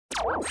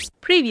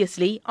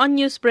Previously on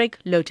Newsbreak,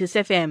 Lotus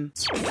FM.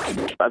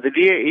 The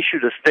DA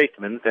issued a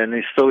statement and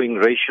is sowing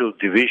racial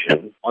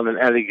division on an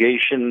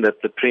allegation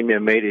that the Premier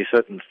made a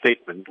certain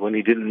statement when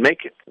he didn't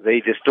make it. They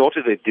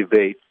distorted a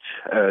debate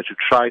to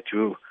try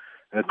to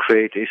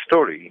create a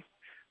story.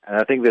 And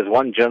I think there's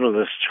one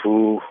journalist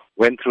who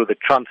went through the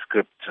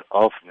transcript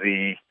of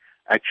the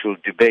actual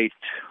debate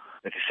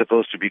that is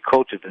supposed to be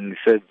quoted, and he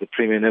said the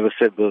Premier never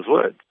said those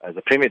words.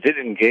 The Premier did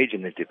engage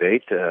in the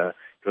debate.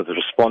 He was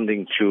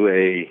responding to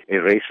a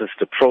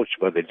racist approach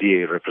by the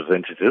DA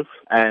representative.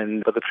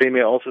 But the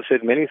Premier also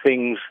said many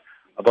things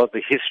about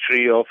the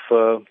history of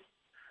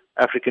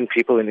African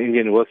people and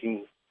Indian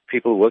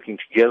people working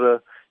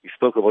together. He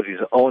spoke about his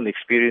own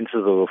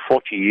experiences over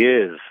 40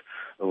 years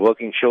of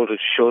working shoulder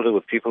to shoulder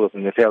with people of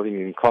the Italian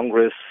Union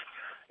Congress,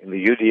 in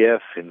the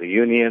UDF, in the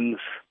unions,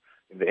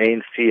 in the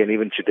ANC, and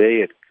even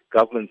today at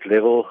government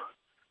level.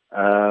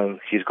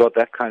 He's got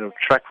that kind of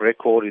track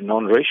record in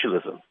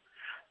non-racialism.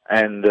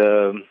 And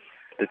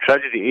the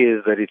tragedy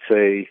is that it's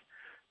a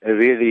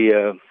really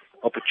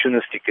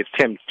opportunistic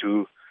attempt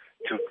to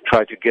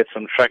try to get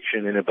some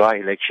traction in a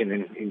by-election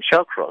in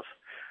Shallcross.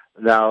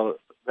 Now,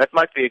 that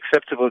might be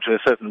acceptable to a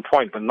certain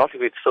point, but not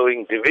if it's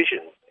sowing division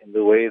in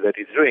the way that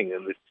it's doing.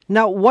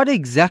 Now, what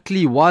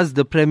exactly was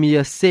the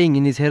Premier saying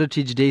in his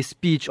Heritage Day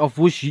speech of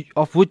which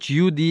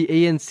you, the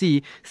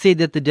ANC, say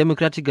that the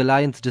Democratic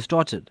Alliance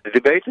distorted? The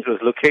debate was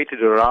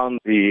located around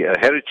the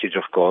heritage,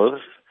 of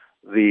course.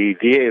 The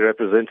DA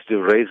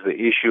representative raised the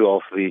issue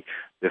of the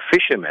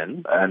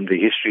fishermen and the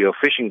history of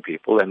fishing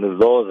people and the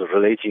laws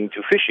relating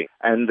to fishing.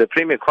 And the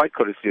Premier quite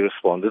correctly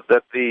responded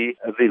that the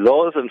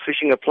laws on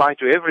fishing apply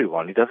to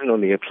everyone. It doesn't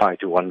only apply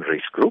to one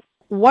race group.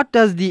 What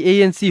does the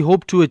ANC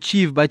hope to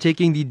achieve by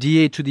taking the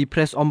DA to the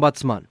Press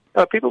Ombudsman?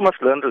 People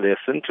must learn the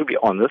lesson, to be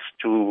honest,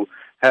 to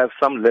have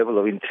some level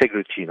of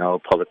integrity in our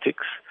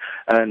politics,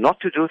 not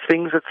to do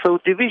things that sow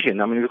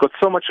division. I mean, we've got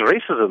so much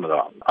racism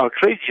around,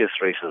 outrageous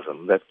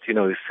racism that,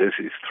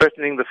 is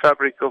threatening the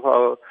fabric of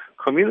our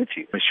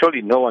community.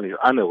 Surely no one is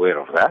unaware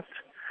of that.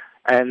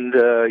 And,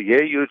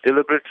 you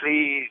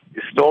deliberately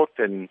distort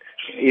and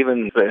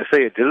even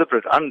say a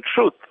deliberate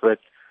untruth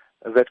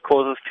that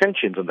causes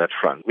tensions on that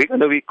front. We're going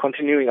to be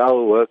continuing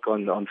our work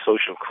on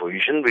social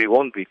cohesion. We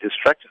won't be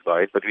distracted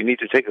by it, but we need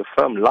to take a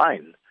firm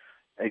line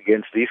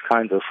against these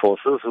kinds of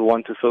forces who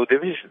want to sow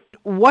division.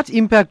 What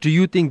impact do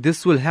you think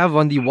this will have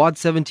on the Ward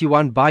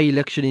 71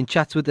 by-election in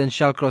Chatsworth and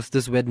Shallcross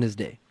this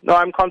Wednesday? No,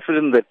 I'm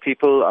confident that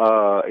people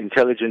are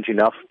intelligent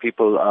enough.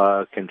 People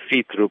can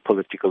see through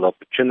political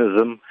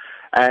opportunism.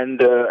 And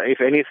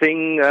if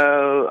anything,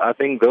 I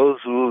think those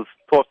who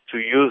thought to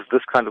use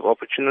this kind of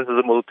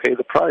opportunism will pay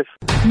the price.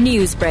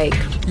 Newsbreak,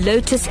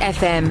 Lotus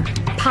FM,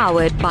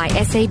 powered by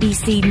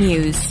SABC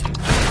News.